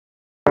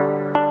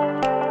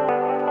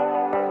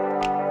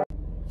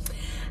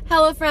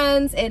Hello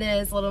friends, it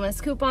is Little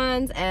Miss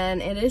Coupons and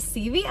it is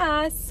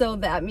CVS, so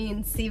that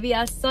means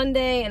CVS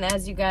Sunday, and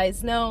as you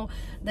guys know,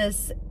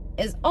 this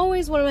is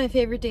always one of my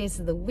favorite days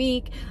of the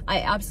week.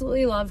 I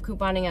absolutely love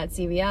couponing at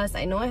CVS.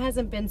 I know it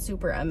hasn't been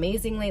super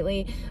amazing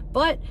lately,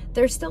 but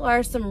there still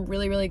are some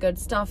really good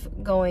stuff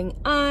going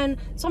on,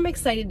 so I'm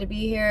excited to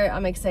be here.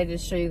 I'm excited to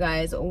show you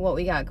guys what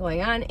we got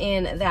going on.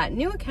 In that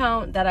new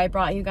account that I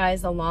brought you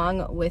guys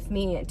along with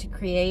me to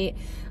create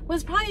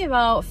was probably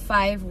about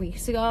 5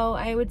 weeks ago,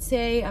 I would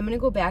say. I'm gonna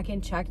go back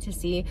and check to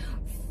see.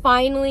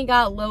 Finally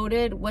got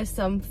loaded with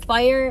some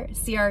fire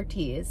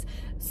CRTs.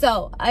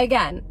 So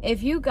again,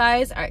 if you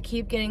guys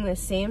keep getting the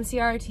same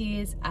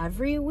CRTs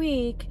every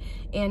week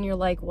and you're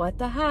like, what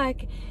the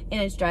heck,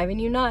 and it's driving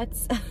you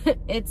nuts,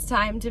 it's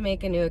time to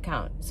make a new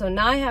account. So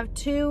now I have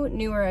two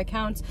newer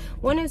accounts.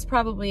 One is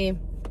probably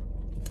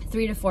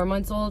 3 to 4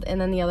 months old, and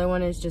then the other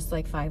one is just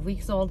like 5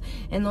 weeks old,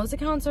 and those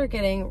accounts are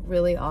getting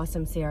really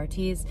awesome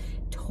CRTs.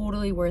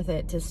 Totally worth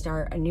it to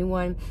start a new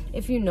one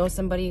if you know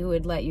somebody who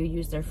would let you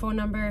use their phone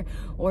number,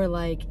 or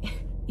like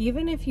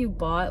even if you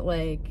bought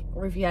like,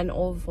 or if you had an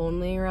old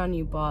phone laying around,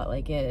 you bought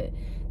like a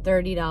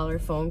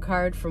 $30 phone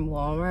card from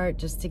Walmart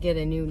just to get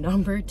a new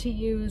number to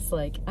use.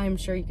 Like, I'm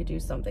sure you could do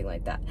something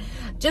like that.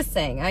 Just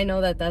saying, I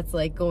know that that's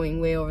like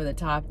going way over the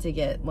top to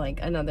get like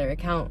another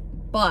account,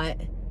 but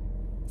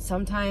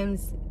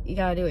sometimes you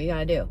gotta do what you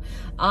gotta do.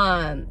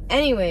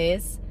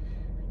 Anyways,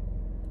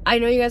 I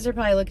know you guys are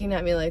probably looking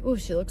at me like, oh,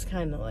 she looks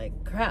kind of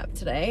like crap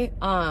today.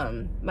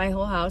 My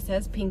whole house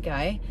has pink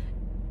eye.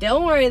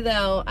 Don't worry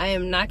though, I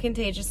am not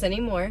contagious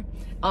anymore.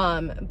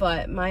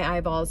 But my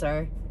eyeballs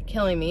are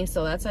killing me,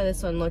 so that's why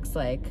this one looks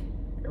like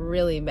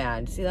really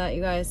bad. See that,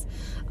 you guys?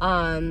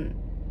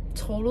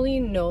 Totally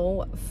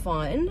no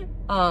fun.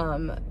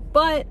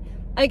 But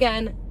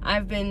again,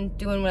 I've been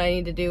doing what I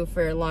need to do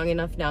for long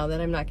enough now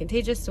that I'm not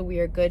contagious, so we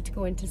are good to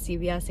go into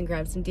CVS and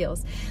grab some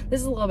deals. This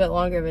is a little bit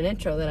longer of an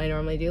intro than I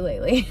normally do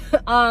lately.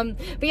 But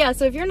yeah,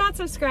 so if you're not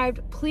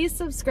subscribed, please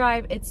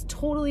subscribe. It's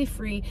totally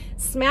free.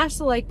 Smash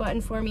the like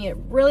button for me. It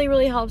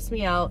really helps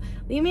me out.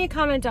 Leave me a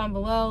comment down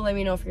below. Let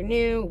me know if you're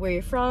new, where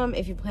you're from,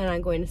 if you plan on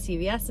going to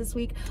CVS this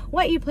week,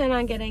 what you plan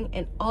on getting,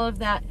 and all of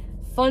that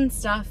fun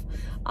stuff.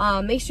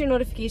 Make sure your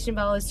notification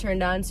bell is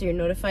turned on so you're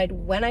notified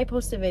when I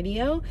post a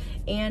video.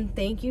 And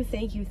thank you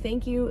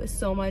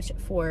so much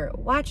for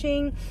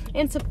watching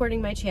and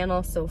supporting my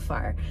channel so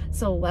far.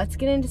 So let's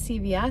get into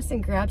CVS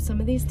and grab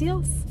some of these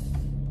deals.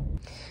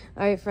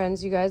 All right,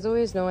 friends, you guys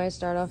always know I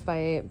start off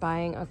by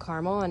buying a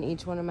caramel on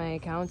each one of my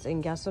accounts,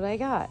 and guess what I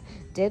got?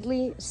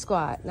 Diddly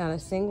squat. Not a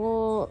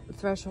single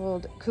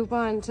threshold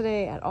coupon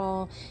today at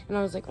all. And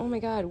I was like, oh my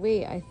god,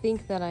 wait, I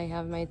think that I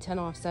have my 10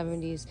 off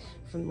 70s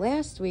from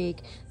last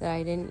week that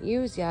I didn't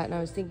use yet, and I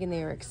was thinking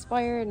they were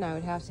expired and I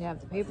would have to have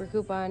the paper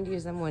coupon to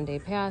use them one day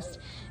past,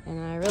 and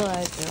then I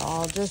realized they're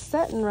all just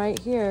sitting right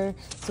here,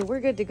 so we're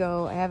good to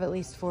go. I have at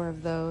least 4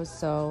 of those,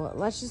 so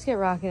let's just get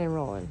rocking and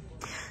rolling.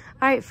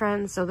 All right,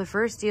 friends, so the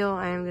first deal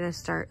I am going to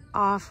start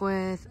off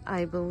with,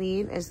 I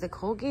believe, is the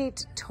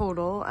Colgate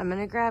Total. I'm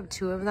going to grab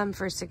 2 of them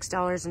for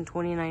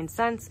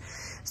 $6.29.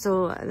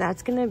 So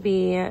that's going to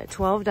be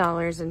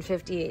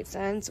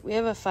 $12.58. We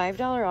have a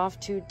 $5 off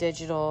 2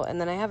 digital, and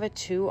then I have a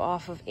 2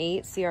 off of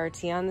 8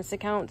 CRT on this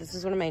account. This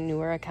is one of my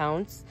newer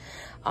accounts.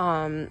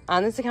 On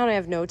this account, I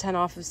have no 10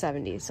 off of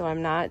 70, so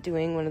I'm not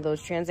doing one of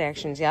those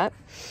transactions yet.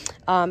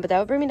 But that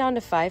would bring me down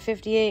to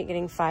 $5.58,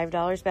 getting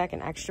 $5 back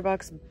in extra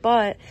bucks,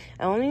 but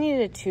I only needed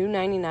a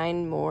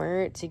 $2.99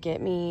 more to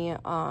get me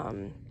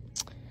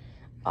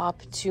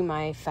up to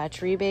my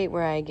fetch rebate,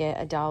 where I get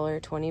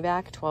 $1.20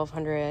 back,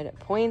 1,200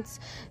 points.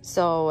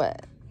 So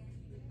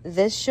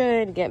this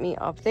should get me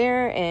up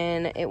there,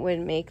 and it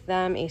would make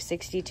them a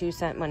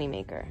 62-cent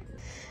moneymaker.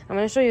 I'm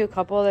going to show you a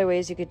couple other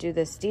ways you could do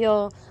this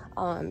deal.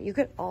 You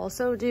could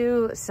also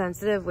do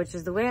sensitive, which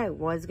is the way I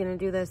was going to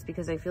do this,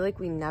 because I feel like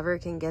we never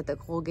can get the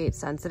Colgate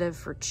sensitive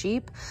for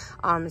cheap.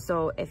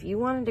 So if you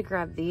wanted to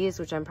grab these,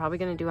 which I'm probably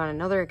going to do on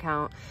another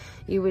account,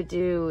 you would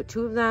do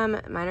 2 of them.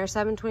 Mine are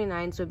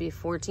 $7.29, so it'd be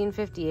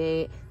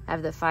 $14.58. I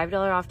have the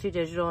 $5 off 2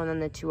 digital, and then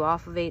the 2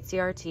 off of 8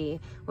 CRT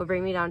will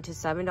bring me down to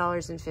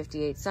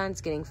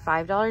 $7.58. Getting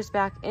 $5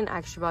 back in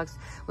extra bucks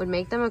would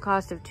make them a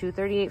cost of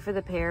 $2.38 for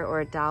the pair,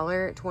 or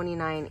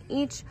 $1.29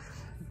 each.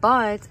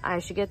 But I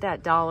should get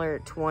that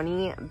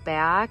 $1.20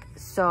 back,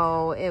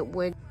 so it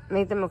would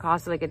make them a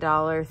cost of like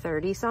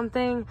 $1.30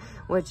 something,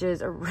 which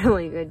is a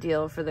really good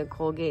deal for the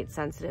Colgate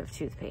sensitive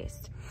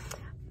toothpaste.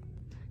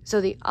 So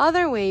the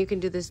other way you can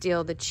do this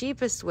deal, the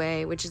cheapest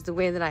way, which is the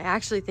way that I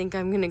actually think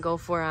I'm going to go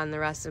for on the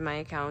rest of my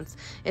accounts,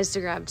 is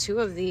to grab 2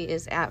 of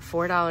these at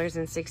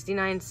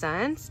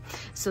 $4.69.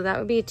 So that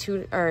would be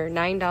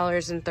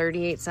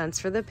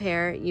 $9.38 for the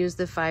pair. Use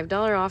the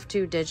 $5 off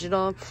 2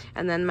 digital,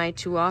 and then my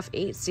 2 off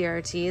 8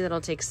 CRT, that'll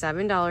take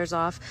 $7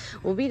 off.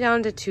 We'll be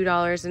down to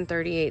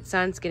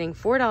 $2.38, getting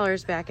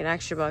 $4 back in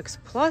extra bucks,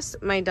 plus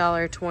my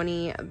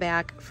 $1.20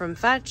 back from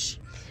Fetch.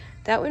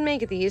 That would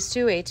make these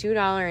two a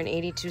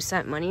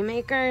 $2.82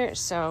 moneymaker.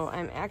 So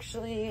I'm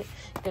actually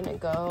gonna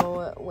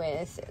go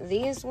with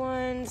these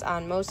ones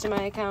on most of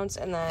my accounts,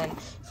 and then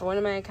for one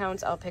of my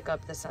accounts, I'll pick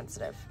up the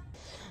sensitive.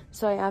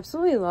 So I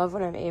absolutely love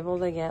when I'm able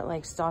to get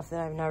like stuff that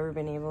I've never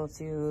been able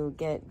to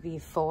get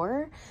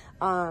before.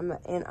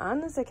 And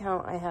on this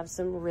account, I have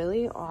some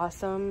really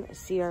awesome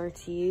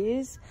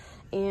CRTs,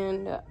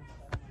 and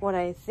what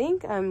I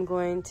think I'm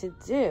going to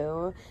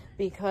do,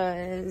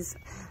 because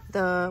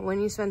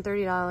when you spend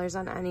 $30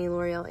 on any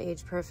L'Oreal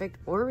Age Perfect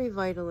or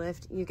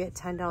Revitalift, you get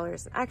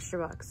 $10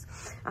 extra bucks.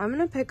 I'm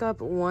gonna pick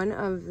up one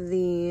of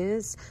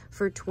these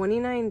for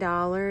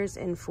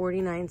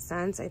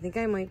 $29.49. I think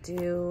I might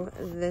do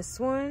this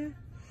one.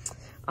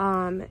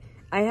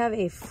 I have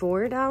a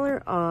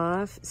 $4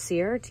 off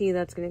CRT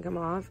that's going to come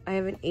off. I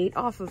have an 8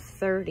 off of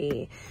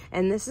 30,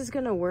 and this is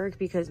going to work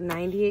because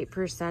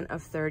 98%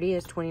 of 30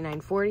 is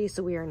 $29.40,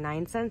 so we are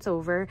 9 cents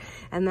over.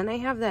 And then I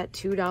have that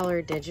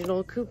 $2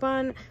 digital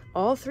coupon.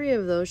 All three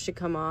of those should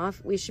come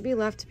off. We should be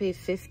left to pay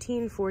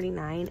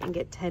 $15.49 and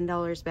get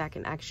 $10 back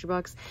in extra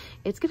bucks.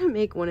 It's going to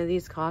make one of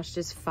these cost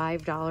just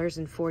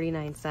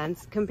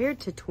 $5.49 compared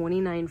to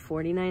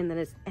 $29.49. That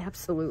is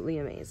absolutely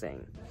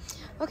amazing.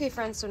 Okay,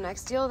 friends, so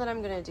next deal that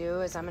I'm going to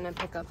do is I'm going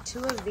to pick up 2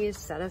 of these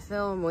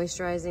Cetaphil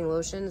moisturizing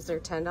lotions. They're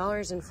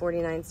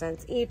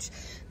 $10.49 each.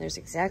 There's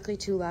exactly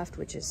 2 left,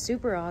 which is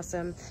super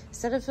awesome.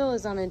 Cetaphil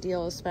is on a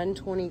deal. Spend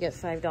 20, get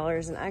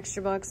 $5 in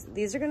extra bucks.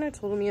 These are going to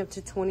total me up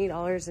to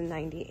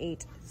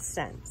 $20.98.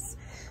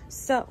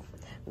 So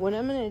what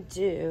I'm going to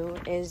do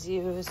is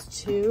use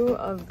 2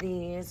 of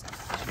these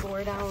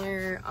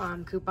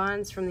 $4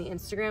 coupons from the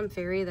Instagram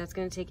Fairy. That's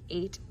going to take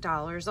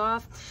 $8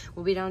 off.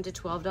 We'll be down to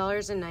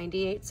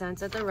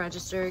 $12.98 at the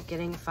register,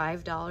 getting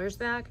 $5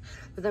 back.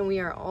 But then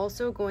we are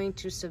also going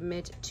to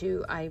submit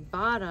to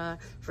Ibotta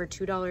for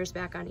 $2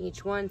 back on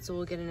each one. So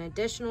we'll get an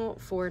additional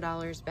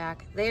 $4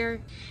 back there.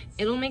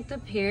 It'll make the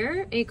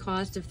pair a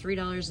cost of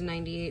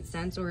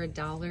 $3.98 or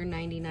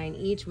 $1.99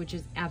 each, which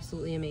is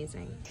absolutely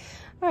amazing.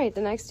 All right,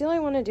 the next deal I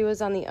want to do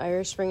is on the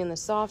Irish Spring and the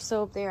soft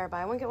soap. They are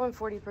buy one, get one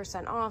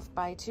 40% off,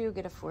 buy 2,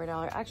 get a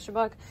 $4 extra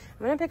buck.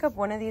 I'm going to pick up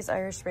one of these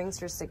Irish Springs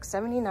for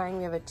 $6.79.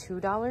 We have a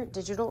 $2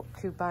 digital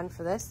coupon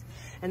for this.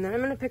 And then I'm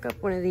going to pick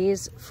up one of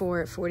these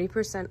for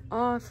 40%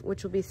 off,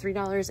 which will be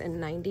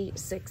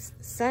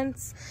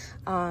 $3.96.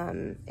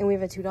 And we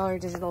have a $2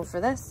 digital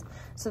for this.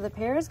 So the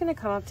pair is going to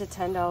come up to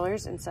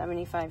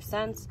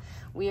 $10.75.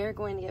 We are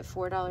going to get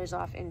 $4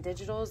 off in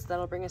digitals.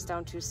 That'll bring us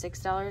down to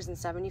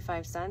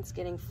 $6.75,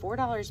 getting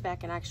 $4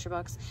 back in extra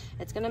bucks.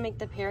 It's going to make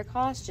the pair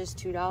cost just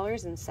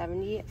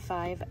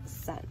 $2.75.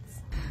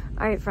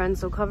 All right, friends,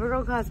 so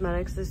CoverGirl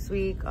Cosmetics this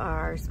week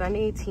are spend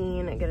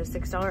 $18 and get a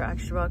 $6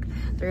 extra buck.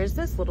 There is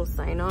this little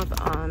sign up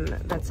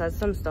that says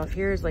some stuff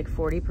here is like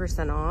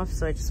 40% off,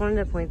 so I just wanted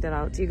to point that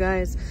out to you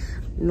guys.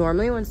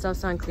 Normally when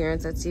stuff's on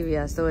clearance at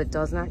CVS, so it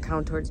does not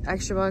count towards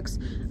extra bucks.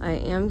 I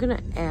am gonna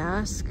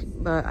ask,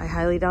 but I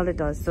highly doubt it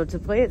does. So to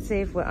play it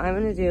safe, what I'm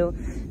gonna do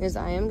is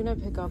I am gonna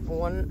pick up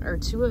 1 or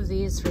 2 of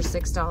these for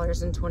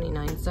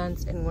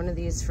 $6.29 and one of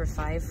these for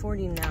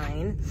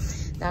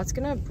 $5.49. That's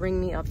gonna bring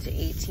me up to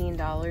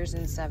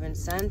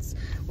 $18.07.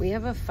 We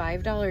have a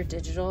 $5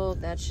 digital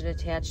that should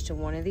attach to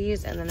one of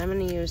these, and then I'm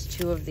gonna use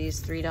 2 of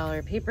these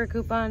 $3 paper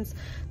coupons.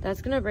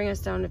 That's gonna bring us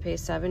down to pay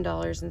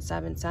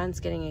 $7.07,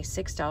 getting a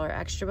 $6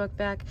 extra buck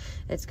back.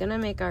 It's gonna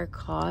make our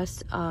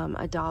cost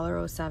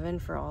 $1.07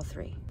 for all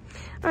 3.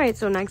 All right,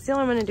 so next deal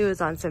I'm going to do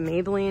is on some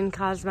Maybelline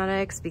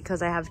cosmetics,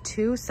 because I have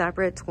 2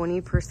 separate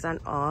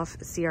 20% off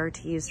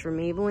CRTs for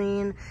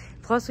Maybelline.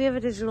 Plus we have a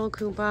digital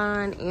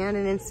coupon and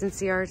an instant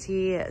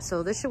CRT,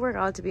 so this should work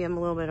out to be a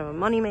little bit of a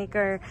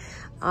moneymaker.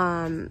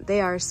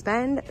 They are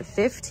spend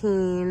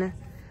 $15,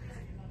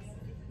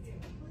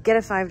 get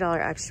a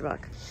 $5 extra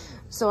buck.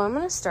 So I'm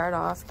going to start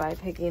off by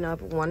picking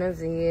up one of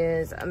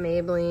these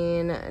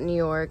Maybelline New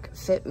York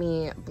Fit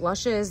Me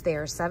blushes. They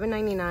are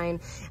 $7.99,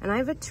 and I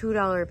have a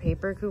 $2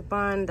 paper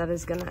coupon that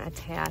is going to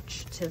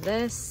attach to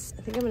this.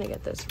 I think I'm going to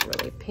get this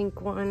really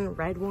pink one,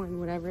 red one,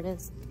 whatever it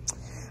is.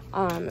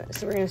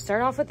 So we're going to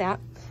start off with that,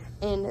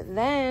 and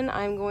then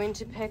I'm going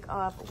to pick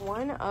up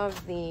one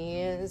of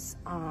these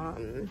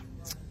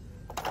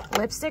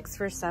lipsticks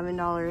for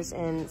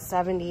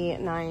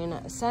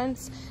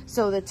 $7.79.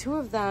 So the 2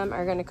 of them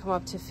are going to come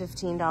up to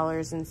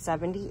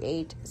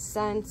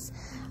 $15.78.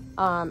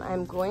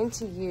 I'm going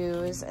to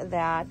use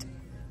that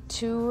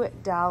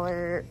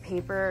 $2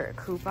 paper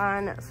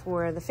coupon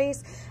for the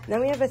face. And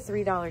then we have a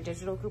 $3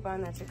 digital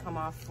coupon that should come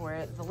off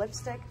for the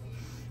lipstick.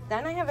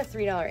 Then I have a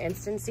 $3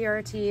 instant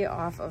CRT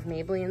off of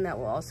Maybelline that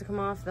will also come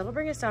off. That'll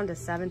bring us down to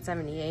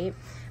 $7.78.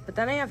 But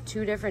then I have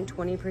 2 different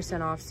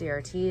 20% off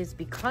CRTs.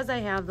 Because I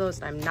have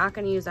those, I'm not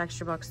going to use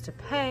extra bucks to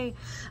pay.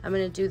 I'm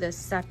going to do this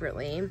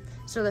separately.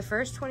 So the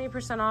first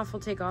 20% off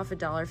will take off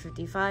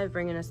 $1.55,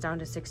 bringing us down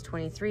to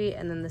 $6.23.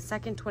 And then the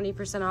second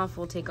 20% off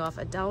will take off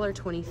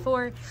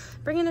 $1.24,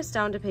 bringing us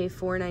down to pay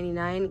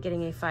 $4.99,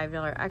 getting a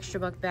 $5 extra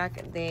buck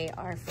back. They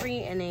are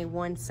free and a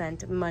 1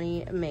 cent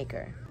money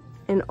maker.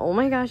 And oh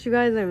my gosh, you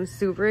guys, I'm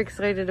super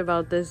excited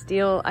about this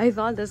deal. I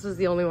thought this was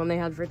the only one they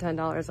had for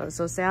 $10. I was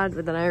so sad,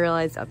 but then I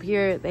realized up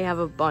here they have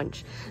a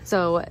bunch.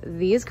 So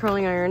these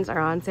curling irons are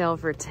on sale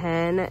for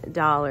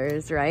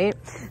 $10, right?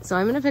 So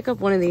I'm gonna pick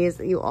up one of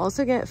these. You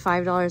also get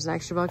 $5 in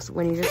extra bucks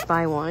when you just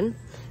buy one.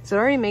 So it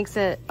already makes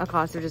it a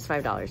cost of just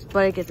 $5,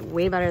 but it gets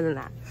way better than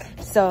that.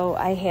 So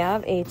I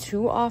have a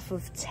 2 off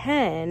of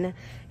 10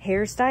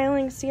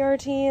 hairstyling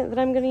CRT that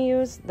I'm going to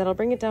use. That'll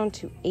bring it down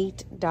to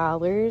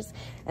 $8.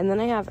 And then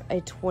I have a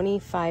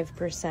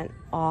 25%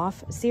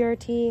 off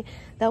CRT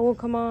that will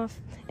come off.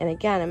 And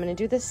again, I'm going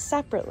to do this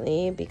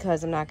separately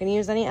because I'm not going to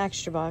use any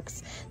extra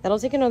bucks. That'll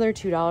take another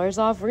 $2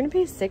 off. We're going to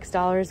pay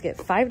 $6, get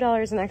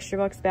 $5 in extra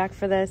bucks back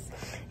for this.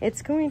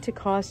 It's going to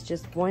cost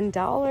just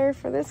 $1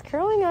 for this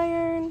curling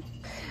iron.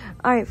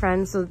 All right,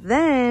 friends, so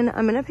then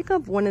I'm going to pick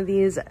up one of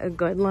these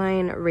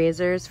Goodline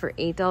razors for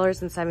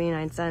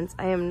 $8.79.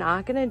 I am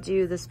not going to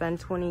do the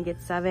spend 20,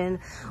 get 7,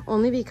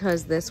 only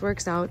because this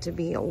works out to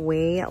be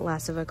way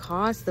less of a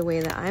cost the way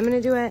that I'm going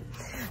to do it.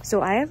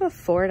 So I have a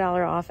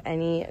 $4 off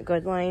any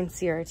Goodline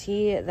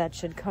CRT that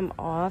should come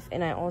off,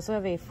 and I also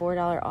have a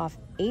 $4 off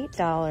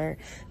 $8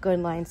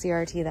 Goodline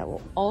CRT that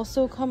will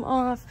also come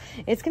off.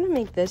 It's going to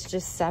make this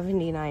just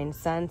 79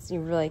 cents. You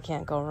really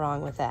can't go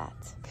wrong with that.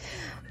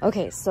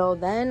 Okay, so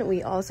then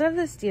we also have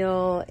this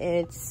deal.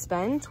 It's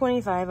spend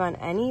 25 on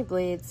any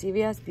blade,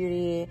 CVS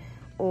Beauty,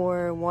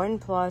 or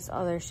 1+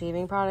 other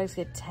shaving products,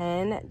 get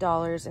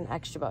 $10 in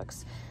extra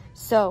bucks.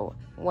 So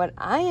what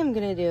I am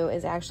gonna do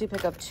is actually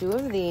pick up 2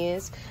 of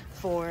these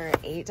for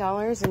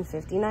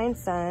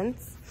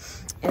 $8.59.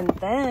 And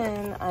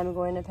then I'm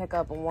going to pick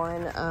up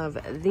one of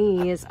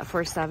these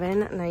for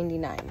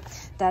 $7.99.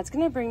 That's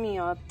going to bring me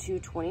up to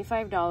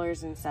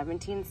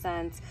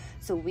 $25.17,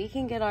 so we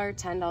can get our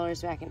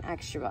 $10 back in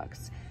extra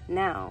bucks.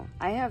 Now,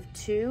 I have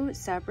 2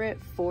 separate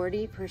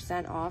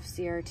 40% off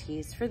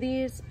CRTs for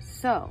these,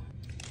 so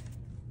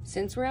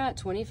since we're at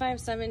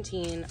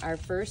 $25.17, our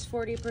first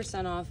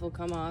 40% off will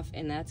come off,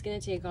 and that's going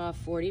to take off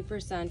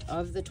 40%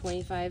 of the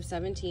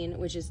 $25.17,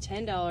 which is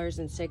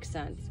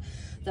 $10.06.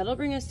 That'll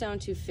bring us down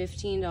to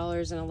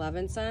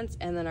 $15.11,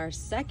 and then our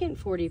second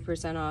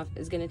 40% off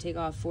is going to take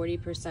off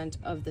 40%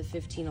 of the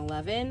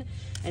 $15.11.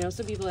 I know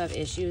some people have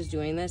issues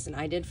doing this, and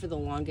I did for the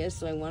longest,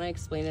 so I want to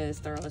explain it as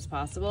thorough as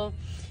possible.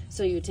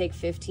 So you take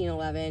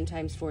 $15.11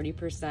 times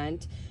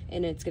 40%,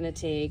 and it's going to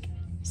take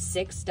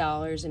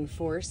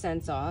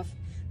 $6.04 off.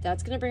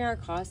 That's going to bring our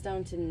cost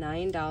down to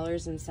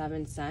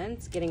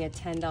 $9.07, getting a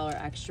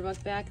 $10 extra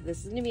buck back. This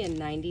is going to be a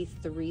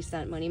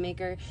 93-cent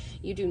moneymaker.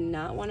 You do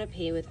not want to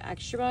pay with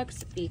extra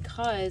bucks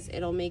because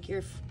it'll make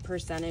your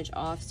percentage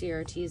off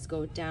CRTs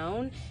go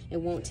down. It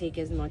won't take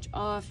as much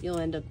off. You'll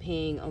end up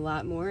paying a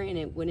lot more, and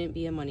it wouldn't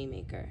be a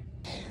moneymaker.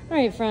 All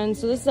right, friends,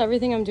 so this is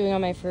everything I'm doing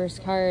on my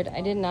first card.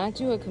 I did not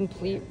do a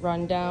complete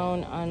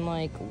rundown on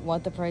like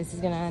what the price is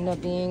going to end up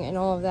being and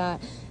all of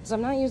that. So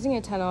I'm not using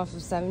a 10 off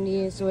of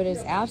 70, so it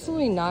is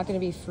absolutely not going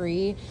to be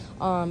free.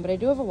 But I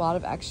do have a lot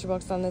of extra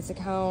bucks on this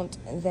account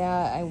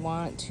that I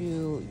want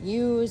to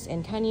use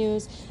and can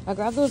use. I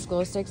grabbed those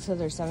glow sticks because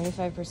they're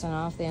 75%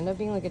 off. They end up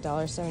being like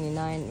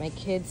 $1.79. My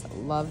kids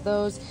love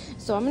those.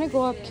 So I'm going to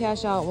go up,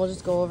 cash out, and we'll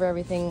just go over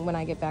everything when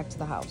I get back to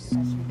the house.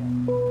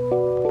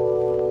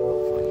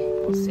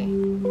 We'll see.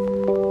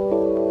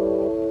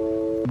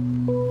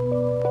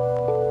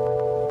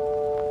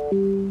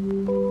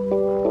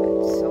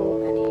 So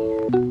many.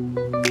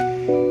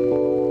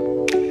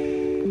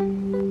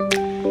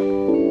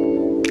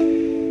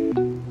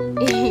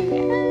 Yes!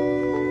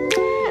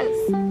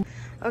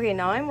 Okay,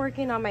 now I'm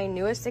working on my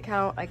newest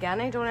account. Again,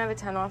 I don't have a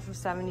 10 off of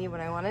 70, but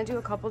I want to do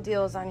a couple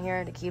deals on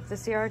here to keep the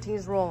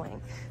CRTs rolling.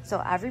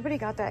 So everybody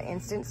got that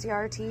instant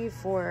CRT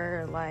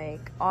for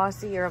like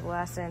Aussie or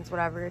Adolescence,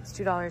 whatever. It's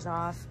 $2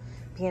 off.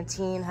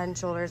 Pantene, Head &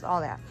 Shoulders,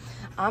 all that.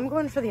 I'm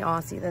going for the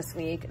Aussie this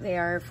week. They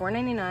are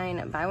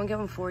 $4.99, buy one, get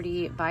one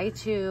 40, buy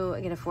 2,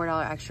 get a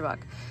 $4 extra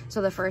buck.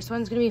 So the first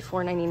one's going to be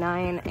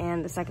 $4.99,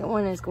 and the second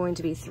one is going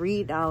to be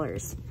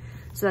 $3.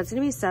 So that's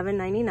going to be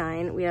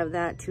 $7.99. We have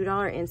that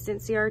 $2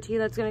 instant CRT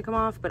that's going to come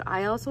off, but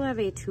I also have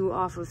a 2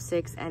 off of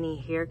 6 any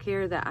hair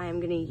care that I am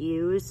going to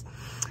use,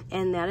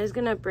 and that is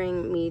going to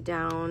bring me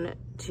down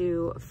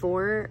to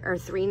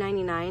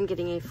 $3.99,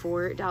 getting a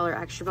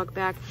 $4 extra buck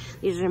back.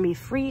 These are going to be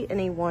free and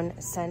a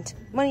 1-cent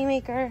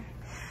moneymaker.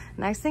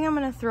 Next thing I'm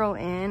going to throw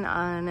in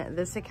on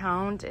this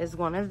account is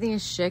one of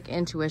these Chic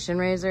Intuition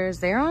razors.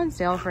 They're on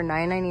sale for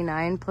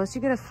 $9.99, plus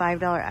you get a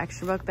 $5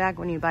 extra buck back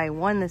when you buy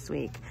one this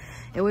week.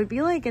 It would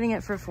be like getting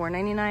it for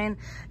 $4.99,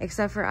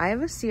 except for I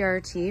have a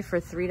CRT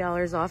for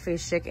 $3 off a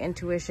Chic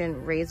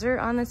Intuition razor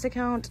on this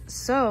account,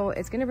 so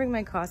it's going to bring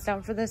my cost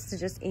down for this to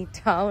just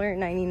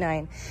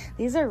 $1.99.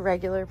 These are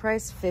regular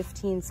price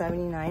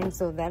 $15.79,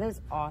 so that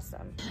is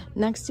awesome.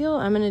 Next deal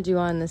I'm going to do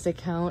on this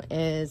account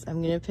is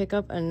I'm going to pick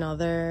up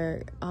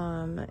another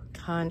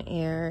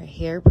Conair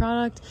hair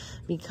product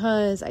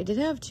because I did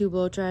have 2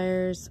 blow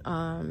dryers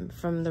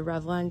from the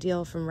Revlon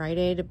deal from Rite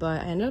Aid,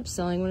 but I ended up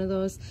selling one of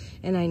those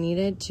and I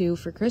needed 2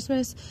 for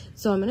Christmas.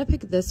 So I'm gonna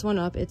pick this one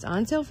up. It's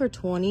on sale for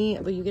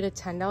 $20, but you get a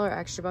 $10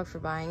 extra buck for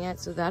buying it.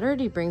 So that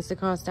already brings the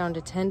cost down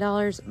to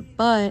 $10.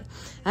 But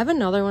I have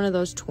another one of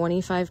those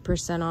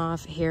 25%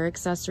 off hair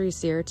accessory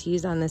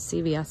CRTs on the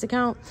CVS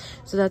account.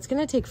 So that's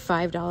gonna take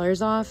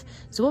 $5 off.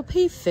 So we'll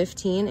pay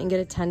 $15 and get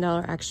a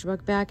 $10 extra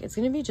buck back. It's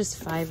gonna be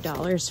just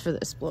 $5 for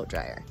this blow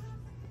dryer.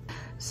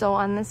 So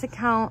on this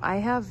account, I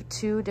have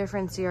 2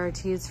 different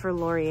CRTs for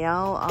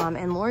L'Oreal,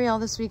 and L'Oreal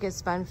this week is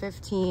spend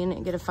 $15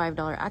 and get a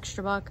 $5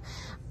 extra buck.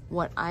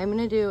 What I'm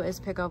gonna do is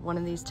pick up one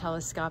of these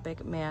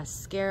telescopic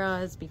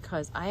mascaras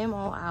because I am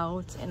all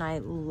out and I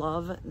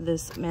love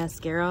this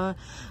mascara.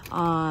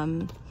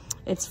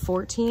 It's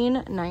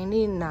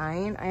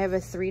 $14.99. I have a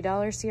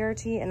 $3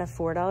 CRT and a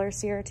 $4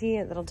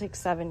 CRT. That'll take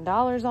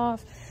 $7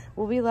 off.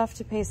 We'll be left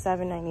to pay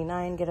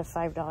 $7.99, get a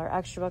 $5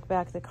 extra buck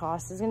back. The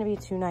cost is gonna be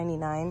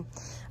 $2.99.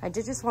 I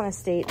did just wanna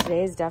state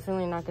today is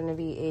definitely not gonna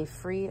be a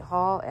free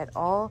haul at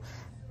all,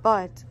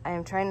 but I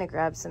am trying to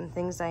grab some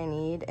things I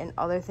need and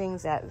other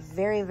things at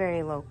very,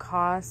 very low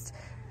cost.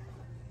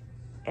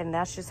 And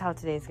that's just how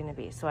today's gonna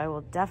be. So I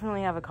will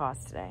definitely have a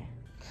cost today.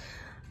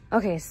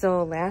 Okay,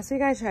 so last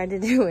week I tried to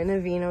do an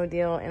Aveeno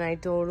deal and I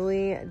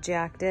totally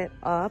jacked it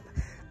up.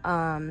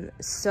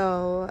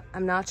 So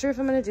I'm not sure if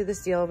I'm gonna do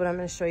this deal, but I'm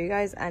gonna show you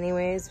guys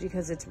anyways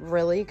because it's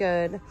really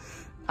good.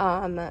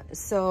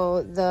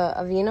 So the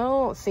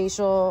Aveeno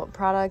facial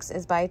products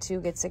is buy 2,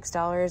 get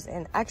 $6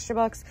 in extra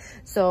bucks.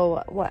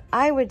 So what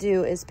I would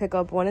do is pick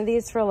up one of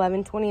these for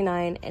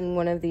 $11.29 and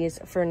one of these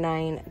for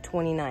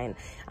 $9.29.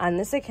 On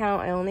this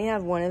account, I only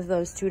have one of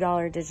those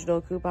 $2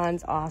 digital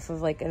coupons off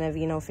of like an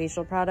Aveeno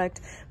facial product,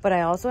 but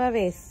I also have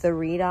a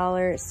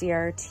 $3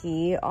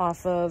 CRT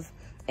off of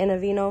an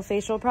Aveeno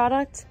facial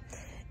product.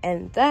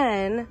 And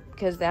then,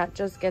 because that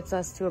just gets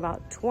us to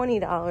about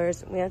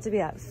 $20, we have to be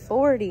at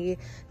 $40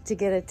 to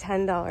get a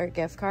 $10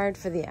 gift card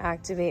for the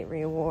Activate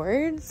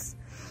Rewards.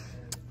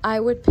 I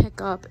would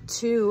pick up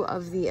 2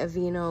 of the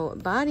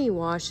Aveeno body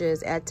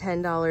washes at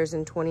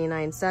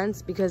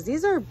 $10.29 because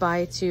these are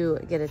buy 2,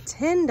 get a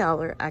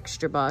 $10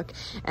 extra buck,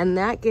 and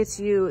that gets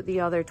you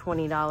the other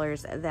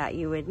 $20 that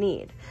you would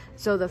need.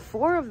 So the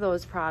 4 of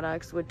those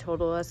products would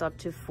total us up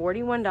to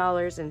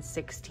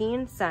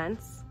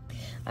 $41.16.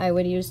 I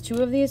would use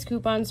 2 of these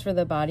coupons for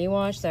the body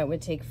wash. That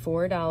would take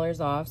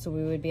 $4 off. So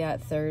we would be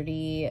at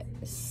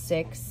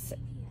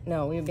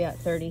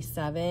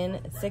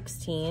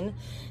 $37.16.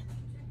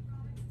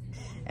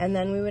 And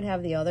then we would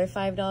have the other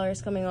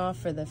 $5 coming off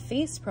for the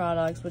face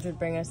products, which would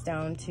bring us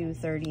down to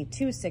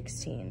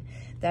 $32.16.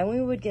 Then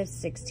we would get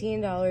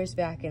 $16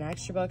 back in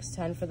extra bucks,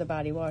 10 for the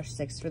body wash,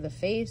 6 for the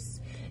face,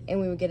 and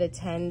we would get a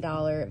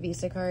 $10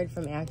 Visa card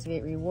from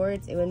Activate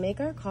Rewards. It would make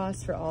our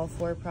cost for all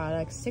 4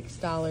 products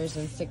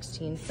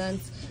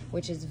 $6.16,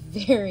 which is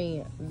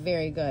very,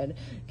 very good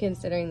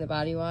considering the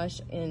body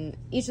wash and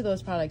each of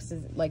those products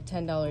is like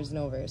 $10 and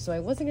over. So I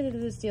wasn't gonna do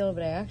this deal,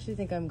 but I actually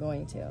think I'm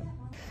going to.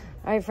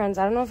 All right, friends,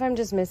 I don't know if I'm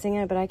just missing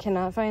it, but I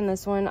cannot find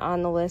this one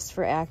on the list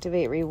for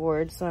Activate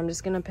Rewards, so I'm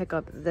just going to pick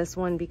up this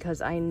one because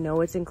I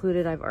know it's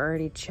included. I've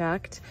already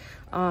checked.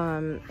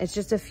 It's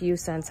just a few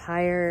cents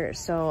higher,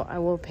 so I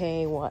will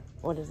pay, what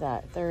is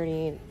that,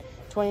 $29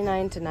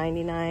 to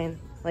 $99,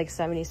 like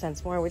 70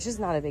 cents more, which is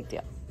not a big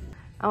deal.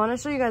 I want to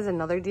show you guys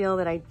another deal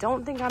that I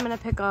don't think I'm going to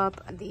pick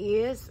up.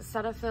 These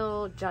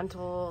Cetaphil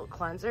Gentle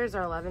Cleansers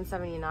are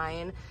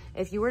 $11.79.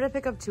 If you were to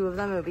pick up 2 of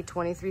them, it would be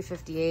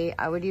 $23.58.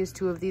 I would use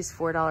 2 of these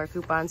 $4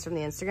 coupons from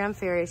the Instagram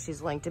fairy.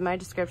 She's linked in my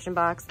description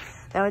box.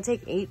 That would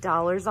take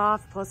 $8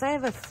 off. Plus, I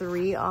have a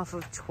 3 off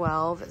of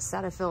 12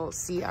 Cetaphil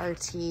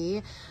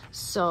CRT.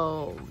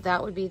 So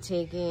that would be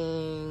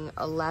taking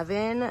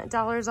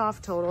 $11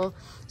 off total.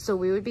 So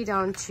we would be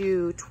down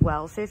to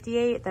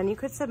 $12.58. Then you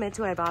could submit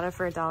to Ibotta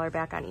for $1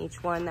 back on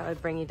each one. That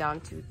would bring you down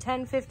to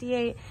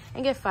 $10.58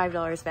 and get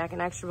 $5 back in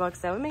extra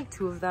bucks. That would make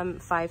 2 of them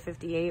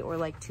 $5.58 or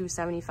like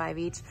 $2.75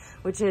 each,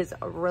 which is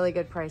a really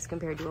good price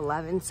compared to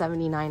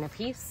 $11.79 a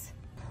piece.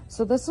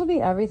 So this will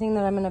be everything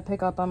that I'm going to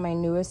pick up on my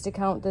newest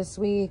account this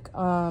week.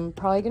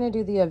 Probably going to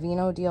do the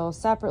Aveeno deal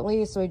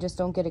separately so I just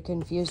don't get it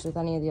confused with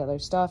any of the other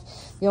stuff.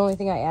 The only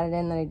thing I added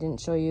in that I didn't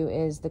show you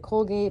is the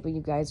Colgate, but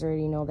you guys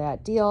already know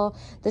that deal.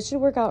 This should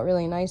work out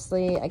really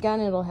nicely.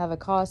 Again, it'll have a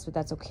cost, but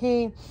that's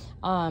okay.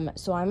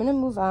 So I'm going to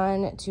move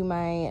on to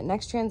my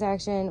next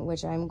transaction,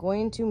 which I'm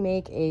going to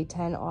make a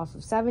 10 off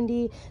of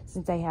 70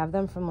 since I have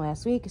them from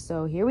last week.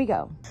 So here we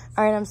go.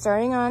 All right, I'm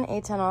starting on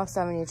a 10 off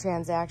 70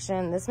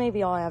 transaction. This may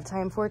be all I have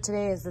time for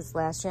today is this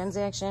last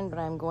transaction, but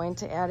I'm going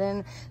to add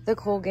in the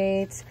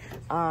Colgate.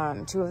 2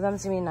 of them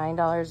to be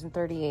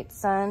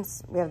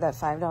 $9.38. We have that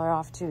 $5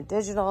 off to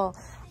digital.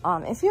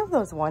 If you have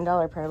those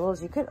 $1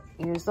 printables, you could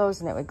use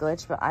those and it would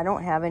glitch, but I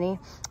don't have any.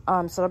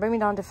 So it'll bring me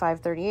down to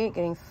 $5.38,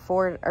 getting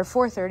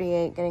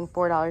 $4.38, getting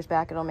 $4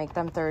 back. It'll make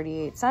them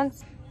 38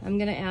 cents. I'm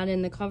gonna add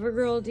in the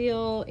CoverGirl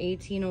deal,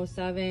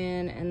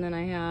 $18.07, and then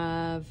I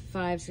have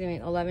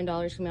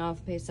 $11 coming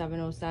off, pay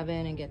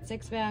 $7.07 and get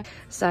 6 back.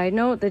 Side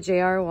note, the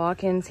JR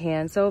Walk-ins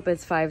hand soap,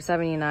 it's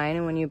 $5.79,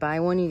 and when you buy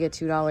one, you get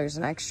 $2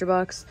 in extra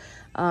bucks.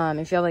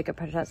 If you have like a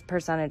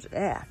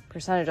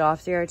percentage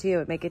off CRT, it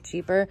would make it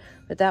cheaper,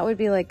 but that would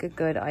be like a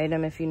good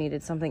item if you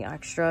needed something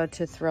extra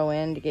to throw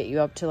in to get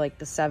you up to like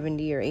the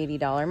 $70 or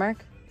 $80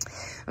 mark.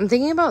 I'm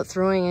thinking about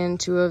throwing in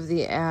 2 of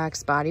the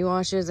Axe body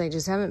washes. I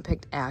just haven't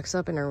picked Axe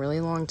up in a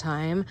really long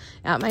time.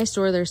 At my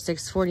store, they're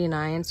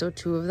 $6.49, so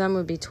 2 of them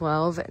would be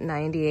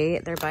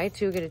 $12.98. They're buy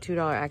 2, get a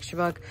 $2 extra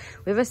buck.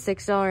 We have a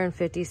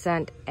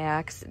 $6.50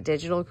 Axe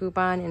digital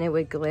coupon, and it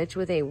would glitch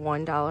with a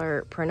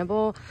 $1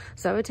 printable,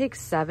 so that would take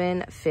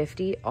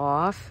 $7.50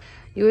 off.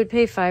 You would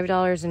pay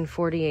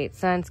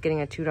 $5.48,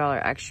 getting a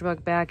 $2 extra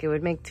buck back. It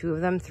would make 2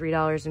 of them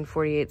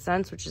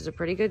 $3.48, which is a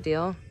pretty good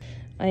deal.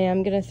 I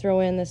am going to throw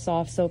in the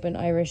soft soap and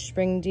Irish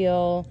Spring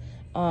deal.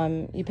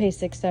 You pay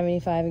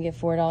 $6.75 and get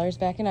 $4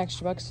 back in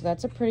extra bucks, so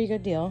that's a pretty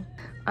good deal.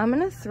 I'm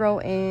going to throw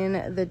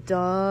in the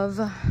Dove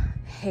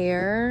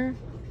hair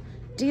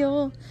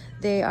deal.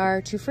 They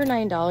are 2 for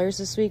 $9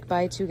 this week.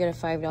 Buy 2, get a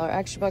 $5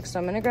 extra buck. So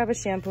I'm going to grab a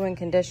shampoo and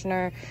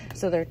conditioner.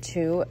 So they're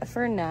 2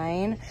 for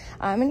 $9.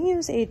 I'm going to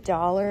use a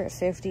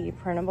 $1.50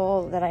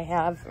 printable that I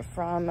have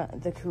from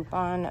the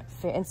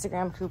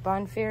Instagram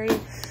coupon fairy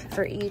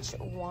for each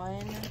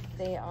one.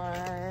 They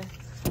are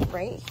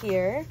right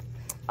here.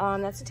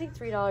 That's to take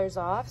 $3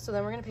 off. So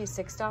then we're going to pay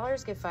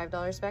 $6, get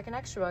 $5 back in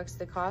extra bucks.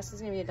 The cost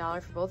is going to be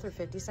 $1 for both, or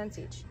 50 cents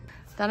each.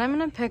 Then I'm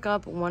going to pick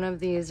up one of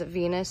these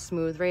Venus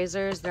smooth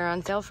razors. They're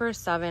on sale for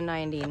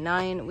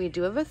 $7.99. We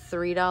do have a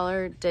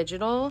 $3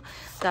 digital.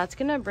 That's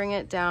going to bring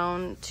it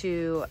down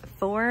to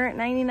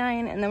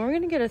 $4.99. And then we're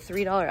going to get a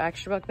 $3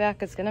 extra buck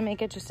back. It's going to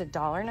make it just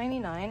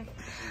 $1.99.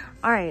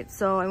 All right,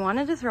 so I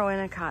wanted to throw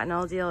in a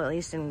Cottonelle deal, at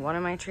least in one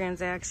of my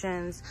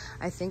transactions.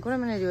 I think what I'm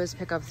going to do is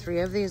pick up 3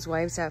 of these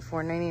wipes at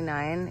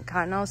 $4.99.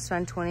 Cottonelle,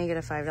 spend $20, get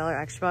a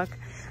 $5 extra buck.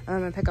 And I'm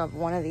going to pick up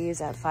one of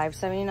these at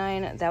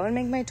 $5.79. That would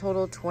make my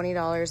total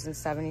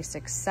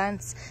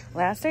 $20.76.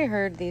 Last I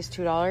heard, these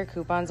 $2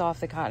 coupons off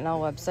the Cottonelle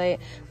website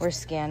were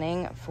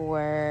scanning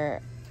for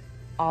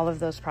all of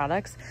those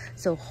products,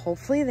 so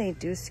hopefully they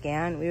do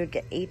scan. We would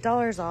get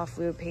 $8 off.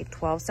 We would pay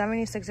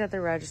 $12.76 at the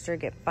register,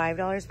 get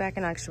 $5 back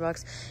in extra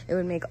bucks. It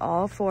would make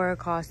all 4 a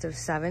cost of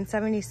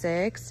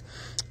 $7.76.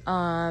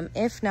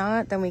 If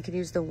not, then we could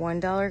use the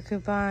 $1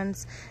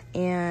 coupons,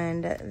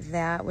 and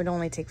that would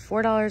only take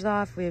 $4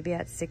 off. We would be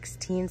at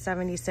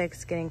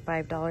 $16.76, getting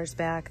 $5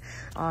 back.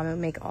 It would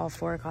make all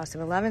 4 a cost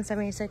of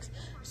 $11.76.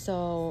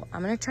 So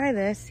I'm gonna try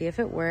this, see if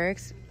it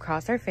works,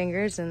 cross our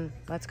fingers, and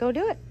let's go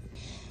do it.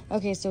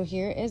 Okay, so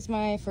here is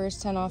my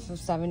first 10 off of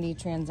 70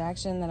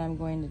 transaction that I'm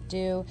going to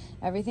do.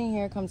 Everything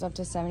here comes up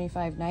to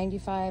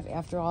 $75.95.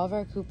 After all of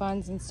our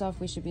coupons and stuff,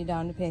 we should be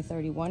down to pay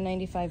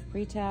 $31.95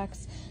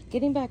 pre-tax,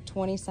 getting back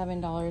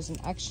 $27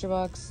 in extra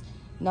bucks.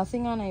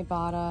 Nothing on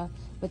Ibotta,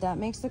 but that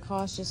makes the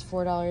cost just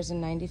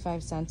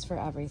 $4.95 for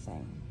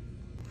everything.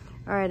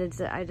 All right,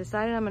 I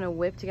decided I'm going to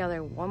whip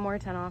together one more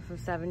 10 off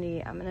of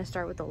 70. I'm going to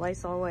start with the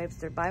Lysol wipes.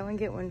 They're buy one,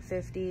 get one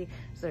 50,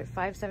 so they're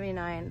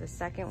 $5.79. The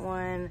second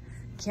one,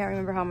 can't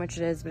remember how much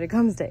it is, but it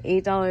comes to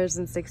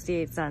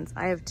 $8.68.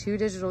 I have 2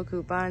 digital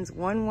coupons,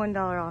 one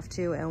 $1 off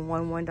 2 and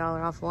one $1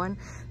 off 1.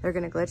 They're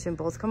going to glitch and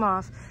both come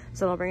off,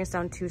 so it'll bring us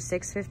down to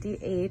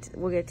 $6.58.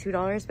 We'll get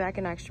 $2 back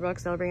in extra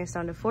bucks. That'll bring us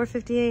down to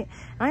 $4.58. And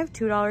I have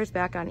 $2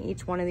 back on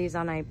each one of these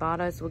on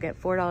Ibotta, so we'll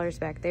get $4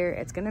 back there.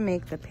 It's going to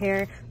make the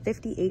pair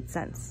 58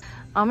 cents.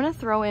 I'm going to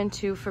throw in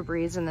 2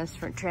 Febreze in this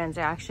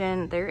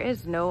transaction. There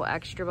is no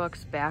extra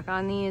bucks back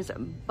on these,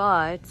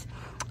 but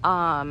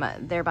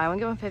they're buy one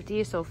get one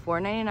 50, so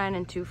 $4.99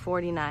 and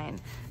 $2.49.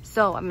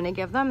 So I'm gonna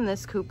give them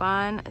this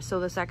coupon. So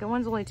the second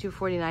one's only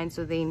 $2.49,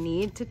 so they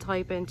need to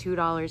type in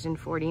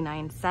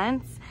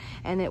 $2.49,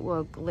 and it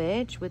will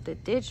glitch with the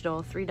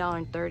digital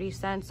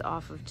 $3.30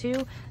 off of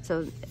 2.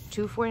 So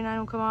 $2.49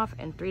 will come off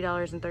and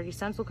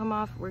 $3.30 will come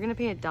off. We're gonna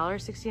pay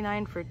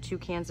 $1.69 for 2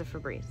 cans of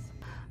Febreze.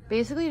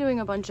 Basically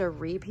doing a bunch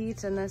of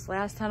repeats in this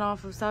last 10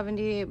 off of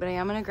 70, but I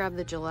am gonna grab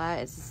the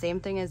Gillette. It's the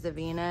same thing as the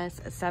Venus,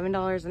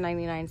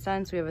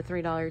 $7.99. We have a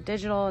 $3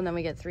 digital, and then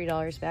we get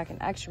 $3 back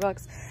in extra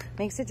bucks.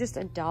 Makes it just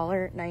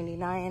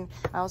 $1.99.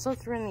 I also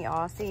threw in the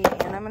Aussie,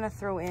 and I'm gonna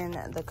throw in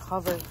the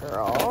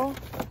CoverGirl.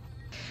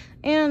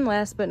 And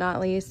last but not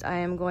least, I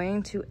am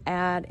going to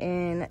add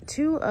in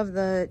 2 of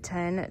the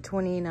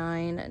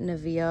 1029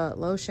 Nivea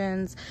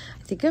lotions.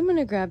 I think I'm going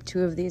to grab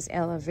 2 of these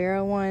aloe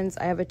vera ones.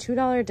 I have a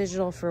 $2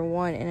 digital for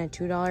one and a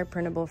 $2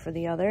 printable for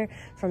the other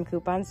from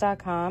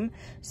coupons.com.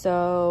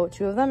 So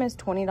 2 of them is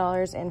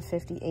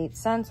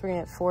 $20.58. We're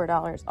going to get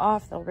 $4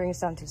 off. That'll bring us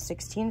down to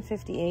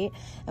 $16.58.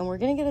 And we're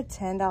going to get a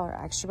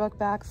 $10 extra buck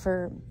back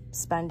for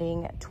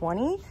spending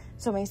 $20.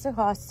 So it makes the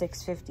cost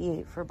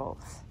 $6.58 for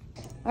both.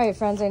 All right,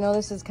 friends, I know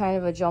this is kind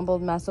of a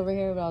jumbled mess over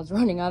here, but I was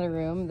running out of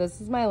room. This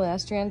is my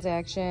last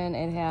transaction.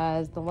 It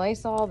has the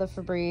Lysol, the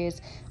Febreze,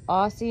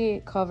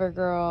 Aussie,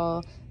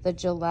 CoverGirl, the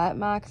Gillette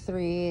Mach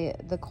 3,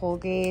 the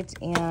Colgate,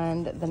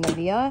 and the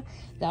Nivea.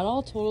 That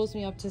all totals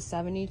me up to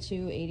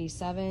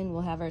 $72.87.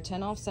 We'll have our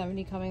 10 off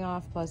 70 coming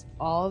off, plus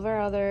all of our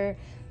other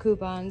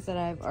coupons that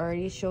I've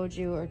already showed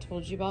you or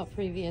told you about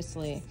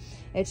previously.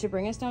 It should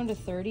bring us down to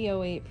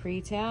 $30.08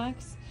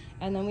 pre-tax.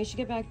 And then we should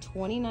get back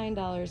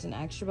 $29 in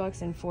extra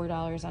bucks and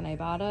 $4 on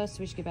Ibotta. So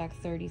we should get back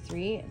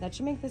 $33. That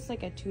should make this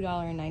like a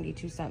 $2.92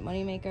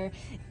 moneymaker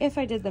if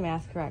I did the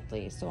math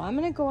correctly. So I'm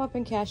going to go up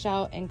and cash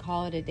out and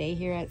call it a day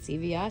here at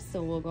CVS.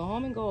 So we'll go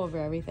home and go over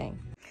everything.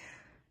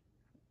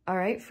 All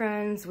right,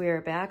 friends, we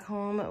are back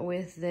home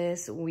with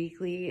this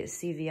weekly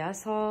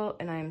CVS haul.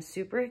 And I'm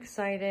super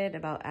excited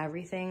about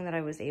everything that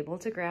I was able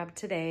to grab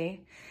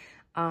today.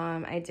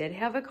 I did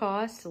have a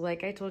cost,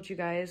 like I told you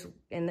guys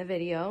in the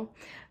video,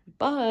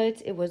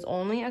 but it was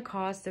only a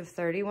cost of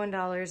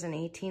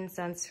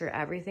 $31.18 for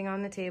everything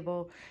on the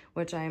table,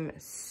 which I'm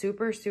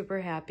super, super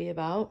happy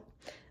about.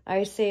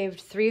 I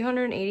saved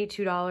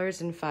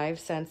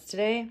 $382.05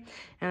 today,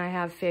 and I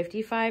have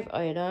 55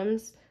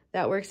 items.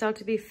 That works out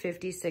to be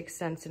 56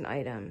 cents an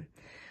item.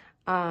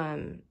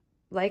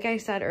 Like I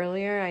said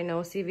earlier, I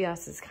know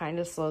CVS is kind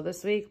of slow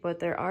this week, but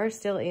there are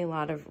still a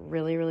lot of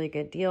really, really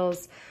good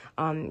deals.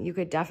 You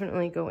could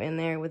definitely go in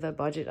there with a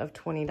budget of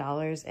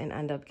 $20 and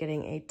end up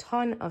getting a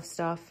ton of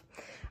stuff.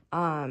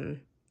 And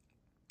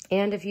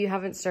if you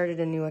haven't started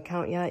a new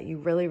account yet, you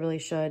really, really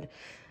should.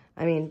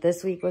 I mean,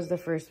 this week was the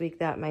first week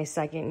that my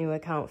second new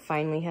account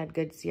finally had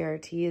good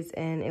CRTs,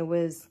 and it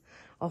was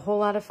a whole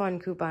lot of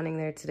fun couponing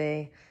there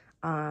today.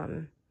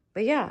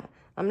 But yeah,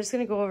 I'm just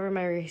going to go over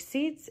my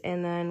receipts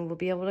and then we'll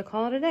be able to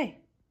call it a day.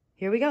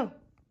 Here we go.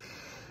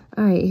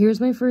 All right, here's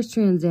my first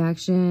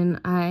transaction.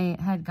 I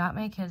had got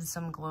my kids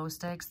some glow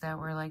sticks that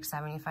were like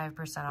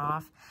 75%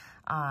 off.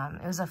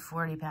 It was a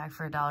 40 pack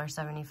for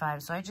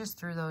 $1.75, so I just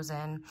threw those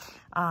in.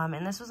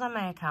 And this was on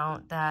my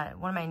account, that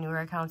one of my newer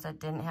accounts that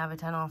didn't have a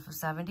 10 off of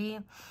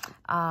 70.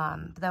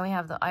 But then we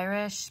have the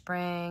Irish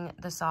Spring,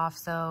 the soft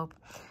soap,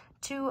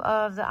 2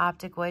 of the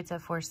Optic Whites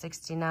at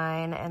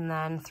 $4.69, and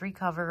then 3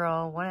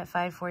 CoverGirl, 1 at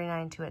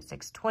 $5.49, 2 at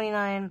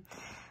 $6.29.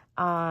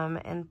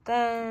 And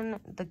then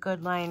the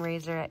Good Line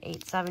razor at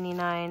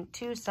 $8.79,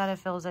 2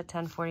 Cetaphils at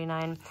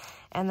 $10.49,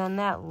 and then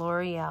that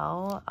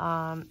L'Oreal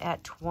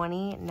at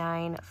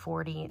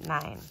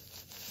 $29.49.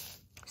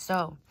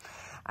 So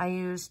I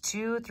used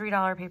 2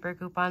 $3 paper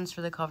coupons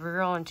for the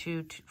CoverGirl and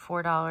 2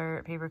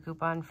 $4 paper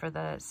coupon for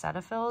the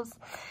Cetaphils.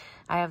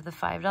 I have the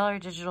 $5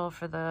 digital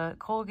for the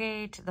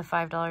Colgate, the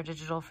 $5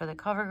 digital for the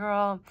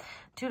CoverGirl,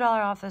 $2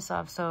 off the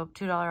soft soap,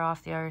 $2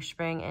 off the Irish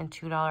Spring, and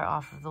 $2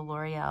 off of the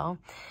L'Oreal.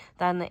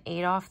 Then the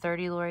 8 off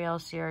 30 L'Oreal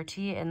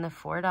CRT and the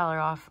 $4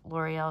 off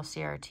L'Oreal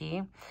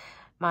CRT.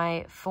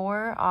 My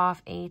 4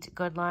 off 8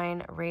 Good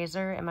Line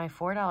razor and my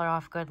 $4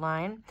 off Good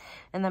Line.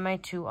 And then my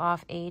 2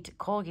 off 8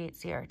 Colgate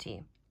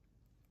CRT.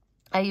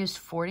 I used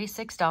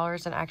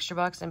 $46 in extra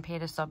bucks and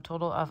paid a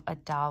subtotal of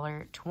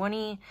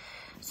 $1.20.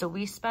 So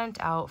we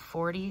spent out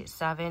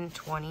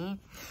 $47.20.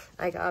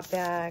 I got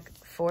back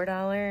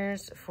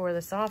 $4 for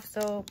the soft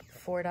soap,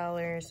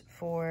 $4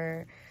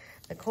 for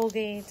the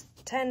Colgate,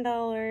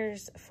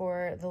 $10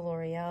 for the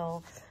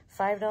L'Oreal,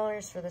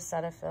 $5 for the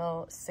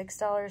Cetaphil,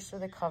 $6 for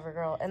the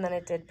CoverGirl, and then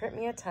it did print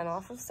me a 10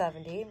 off of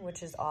 70,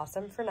 which is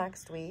awesome for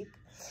next week.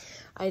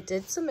 I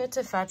did submit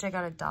to Fetch. I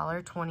got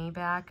 $1.20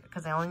 back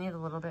because I only need a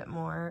little bit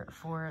more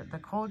for the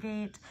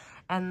Colgate.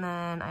 And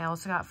then I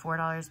also got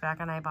 $4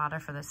 back on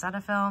Ibotta for the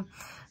Cetaphil.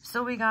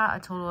 So we got a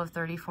total of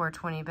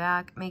 $34.20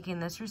 back, making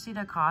this receipt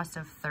a cost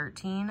of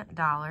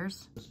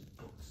 $13.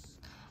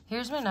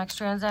 Here's my next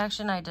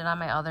transaction I did on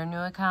my other new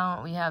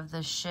account. We have the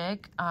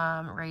Schick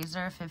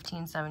razor,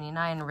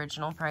 $15.79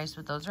 original price,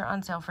 but those are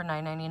on sale for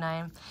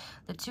 $9.99.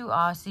 The 2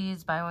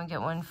 Aussies, buy one,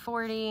 get one,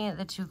 $40.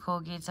 The 2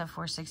 Colgates at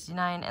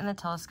 $4.69, and the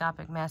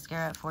telescopic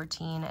mascara at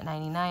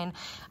 $14.99.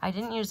 I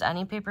didn't use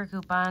any paper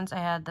coupons. I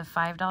had the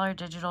 $5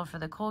 digital for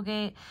the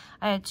Colgate.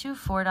 I had 2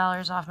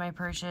 $4 off my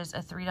purchase,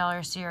 a $3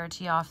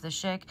 CRT off the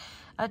Schick,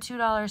 a $2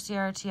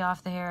 CRT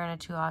off the hair, and a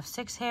 2 off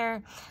 6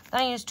 hair.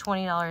 Then I used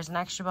 $20 in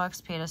extra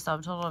bucks, paid a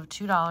subtotal of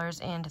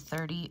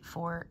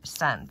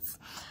 $2.34.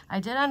 I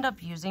did end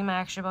up using my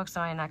extra bucks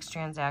on my next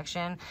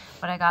transaction,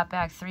 but I got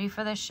back 3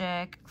 for the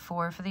Schick,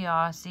 4 for the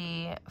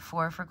Aussie,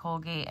 4 for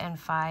Colgate, and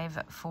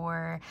 5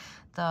 for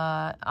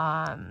the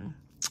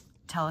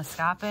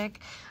telescopic.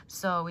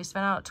 So we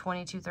spent out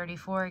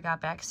 $22.34, got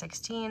back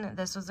 16.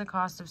 This was a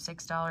cost of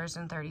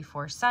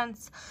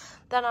 $6.34.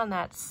 Then on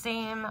that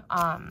same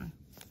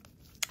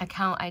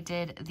account, I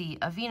did the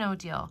Aveeno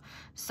deal.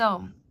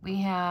 So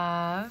we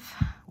have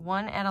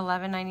 1 at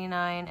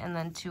 $11.99, and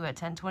then 2 at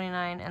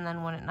 $10.29, and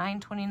then 1 at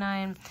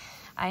 $9.29.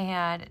 I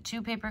had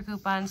 2 paper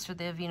coupons for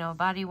the Aveeno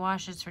body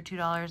washes for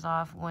 $2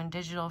 off, 1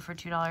 digital for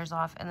 $2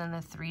 off, and then the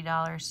 $3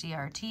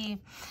 CRT.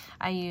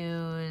 I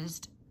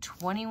used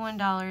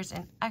 $21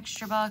 in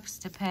extra bucks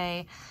to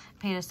paid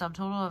a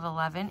subtotal of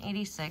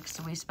 $11.86,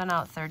 so we spent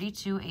out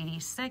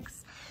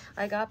 $32.86.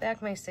 I got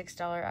back my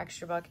 $6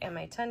 extra buck and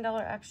my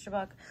 $10 extra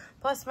buck,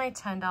 plus my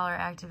 $10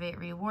 Activate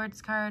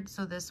Rewards card.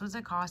 So this was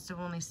a cost of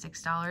only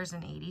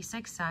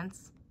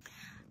 $6.86.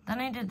 Then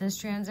I did this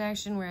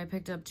transaction where I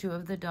picked up 2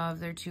 of the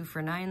Dove. They're 2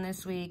 for $9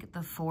 this week.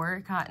 The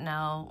 4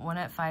 Cottonelle, 1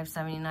 at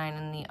 $5.79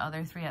 and the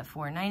other 3 at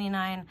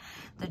 $4.99.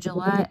 The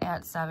Gillette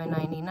at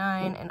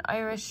 $7.99. An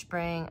Irish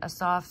Spring, a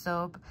soft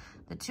soap.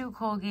 The 2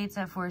 Colgates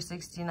at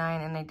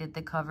 $4.69, and I did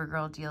the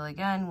CoverGirl deal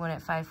again. 1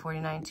 at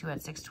 $5.49, 2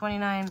 at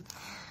 $6.29.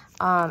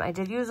 I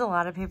did use a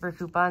lot of paper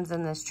coupons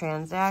in this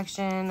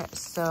transaction.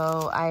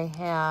 So I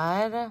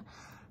had...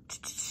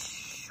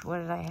 what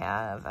did I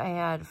have? I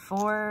had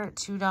 4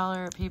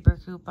 $2 paper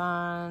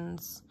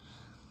coupons.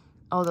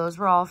 Oh, those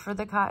were all for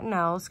the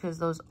Cottonelles because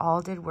those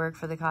all did work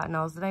for the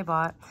Cottonelles that I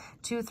bought.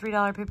 2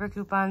 $3 paper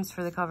coupons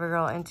for the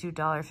CoverGirl and 2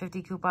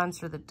 $1.50 coupons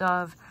for the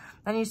Dove.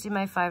 Then you see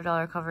my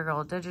 $5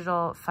 CoverGirl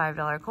digital,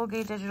 $5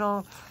 Colgate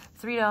digital,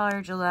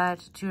 $3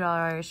 Gillette, $2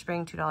 Irish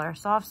Spring, $2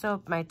 soft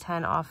soap, my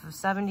 10 off of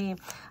 70.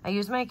 I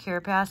used my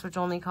Care Pass, which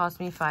only cost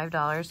me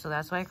 $5, so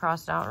that's why I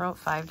crossed out and wrote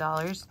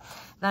 $5.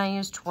 Then I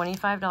used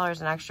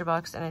 $25 in extra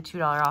bucks and a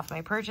 $2 off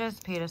my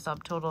purchase, paid a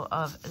subtotal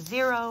of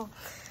 $0.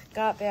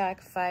 Got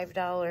back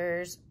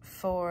 $5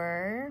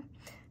 for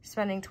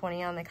spending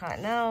 $20 on the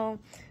Cottonelle,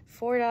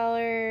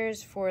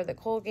 $4 for the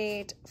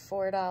Colgate,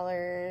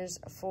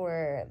 $4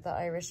 for the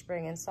Irish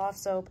Spring and soft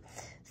soap,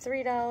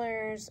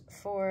 $3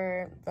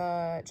 for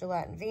the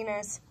Gillette and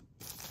Venus,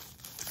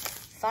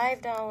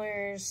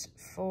 $5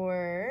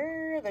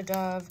 for the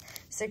Dove,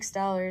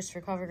 $6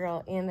 for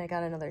CoverGirl, and I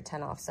got another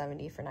 10 off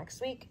 70 for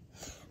next week.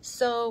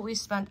 So we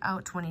spent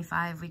out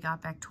 $25, we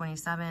got back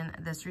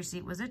 $27. This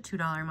receipt was a $2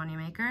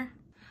 moneymaker.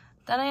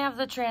 Then I have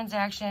the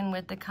transaction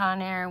with the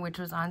Conair, which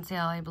was on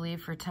sale, I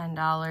believe, for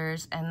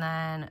 $10. And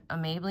then a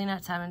Maybelline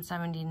at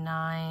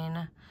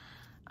 $7.79.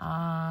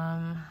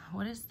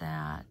 What is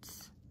that?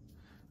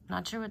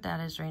 Not sure what that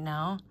is right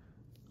now.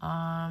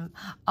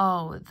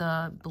 Oh,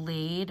 the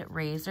Blade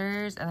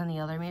razors, and then the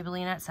other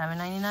Maybelline at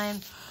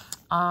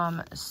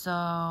 $7.99. So,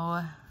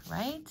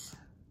 right?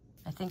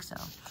 I think so.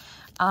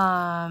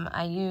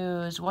 I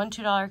used one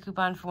 $2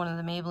 coupon for one of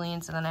the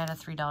Maybellines, and then I had a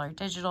 $3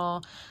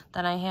 digital.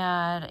 Then I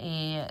had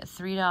a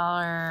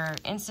 $3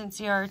 instant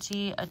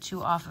CRT, a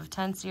 2 off of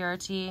 10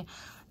 CRT.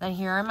 Then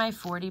here are my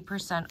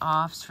 40%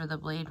 offs for the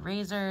Blade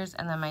razors,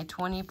 and then my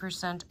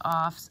 20%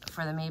 offs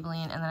for the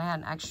Maybelline, and then I had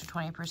an extra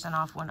 20%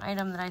 off one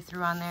item that I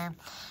threw on there.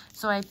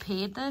 So I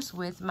paid this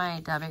with my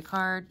debit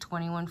card,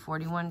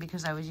 $21.41,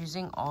 because I was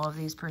using all of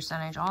these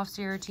percentage off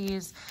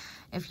CRTs.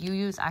 If you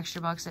use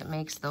extra bucks, it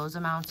makes those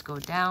amounts go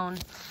down.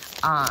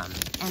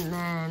 And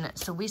then,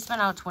 so we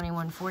spent out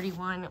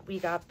 $21.41. We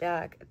got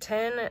back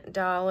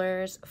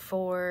 $10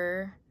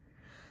 for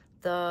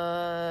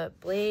the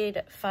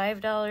Blade,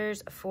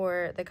 $5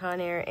 for the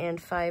Conair,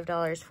 and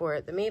 $5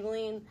 for the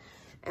Maybelline.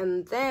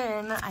 And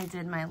then I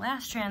did my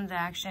last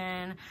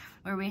transaction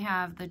where we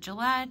have the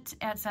Gillette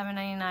at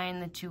 $7.99,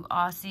 the 2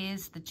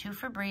 Aussies, the 2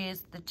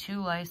 Febreze, the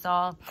 2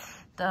 Lysol,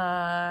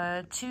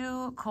 the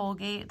 2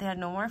 Colgate. They had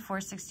no more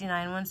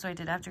 $4.69 ones, so I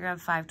did have to grab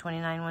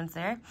 $5.29 ones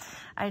there.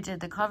 I did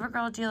the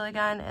CoverGirl deal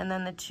again, and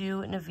then the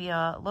 2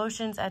 Nivea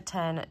lotions at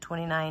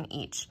 $10.29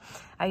 each.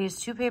 I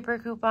used 2 paper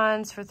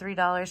coupons for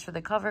 $3 for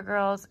the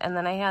CoverGirls, and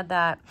then I had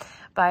that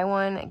buy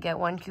one, get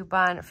one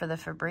coupon for the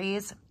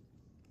Febreze.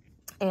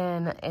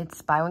 And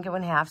it's buy one, get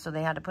one half, so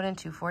they had to put in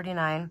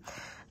 $2.49.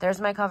 There's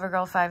my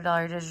CoverGirl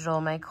 $5 digital,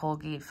 my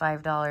Colgate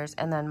 $5,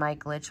 and then my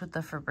Glitch with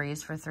the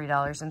Febreze for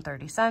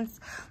 $3.30.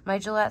 My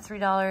Gillette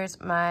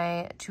 $3,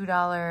 my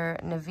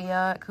 $2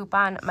 Nivea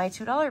coupon. My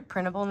 $2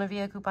 printable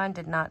Nivea coupon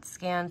did not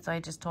scan, so I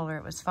just told her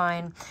it was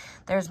fine.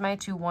 There's my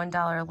 2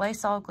 $1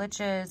 Lysol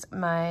Glitches,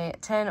 my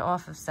 10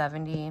 off of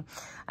 70.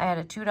 I had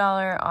a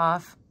 $2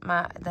 off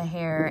the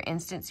hair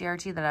instant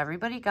CRT that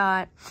everybody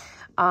got.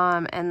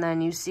 And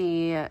then you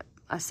see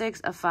a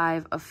 6, a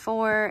 5, a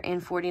 4,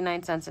 and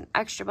 49 cents in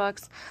extra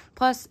bucks,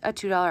 plus a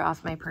 $2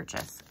 off my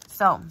purchase.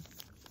 So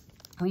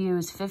we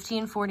used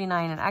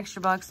 $15.49 in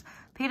extra bucks,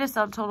 paid a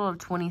subtotal of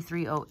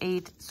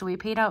 $23.08, so we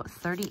paid out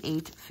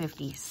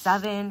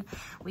 $38.57.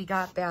 We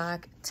got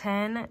back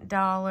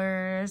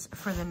 $10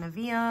 for the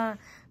Nivea,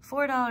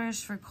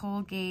 $4 for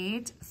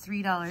Colgate,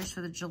 $3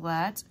 for the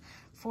Gillette,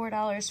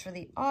 $4 for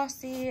the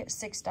Aussie,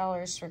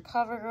 $6 for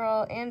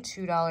CoverGirl, and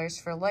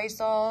 $2 for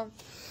Lysol.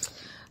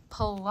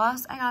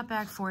 Plus, I got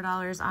back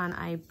 $4 on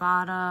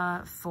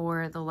Ibotta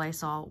for the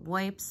Lysol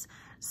wipes.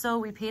 So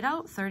we paid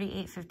out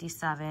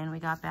 $38.57. We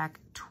got back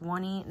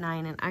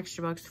 $29 in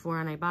extra bucks for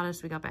on Ibotta,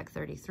 so we got back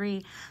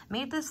 $33.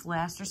 Made this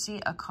last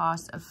receipt a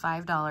cost of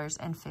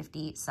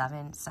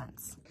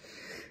 $5.57.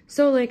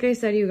 So like I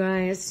said, you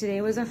guys,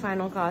 today was a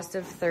final cost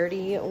of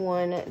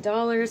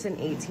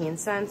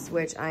 $31.18,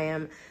 which I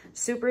am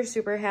super,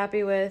 super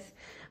happy with.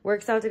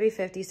 Works out to be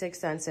 56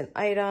 cents an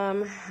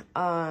item.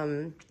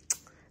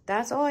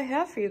 That's all I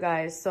have for you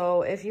guys.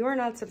 So if you are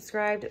not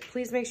subscribed,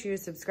 please make sure you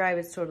subscribe.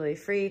 It's totally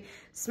free.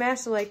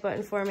 Smash the like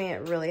button for me.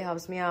 It really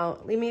helps me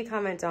out. Leave me a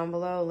comment down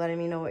below letting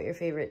me know what your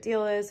favorite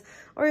deal is,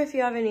 or if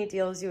you have any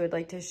deals you would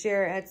like to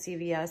share at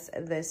CVS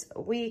this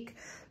week.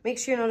 Make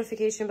sure your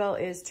notification bell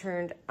is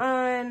turned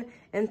on.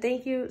 And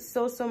thank you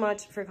so, so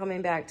much for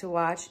coming back to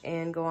watch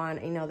and go on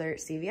another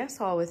CVS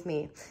haul with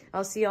me.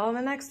 I'll see y'all in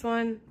the next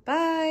one.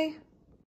 Bye.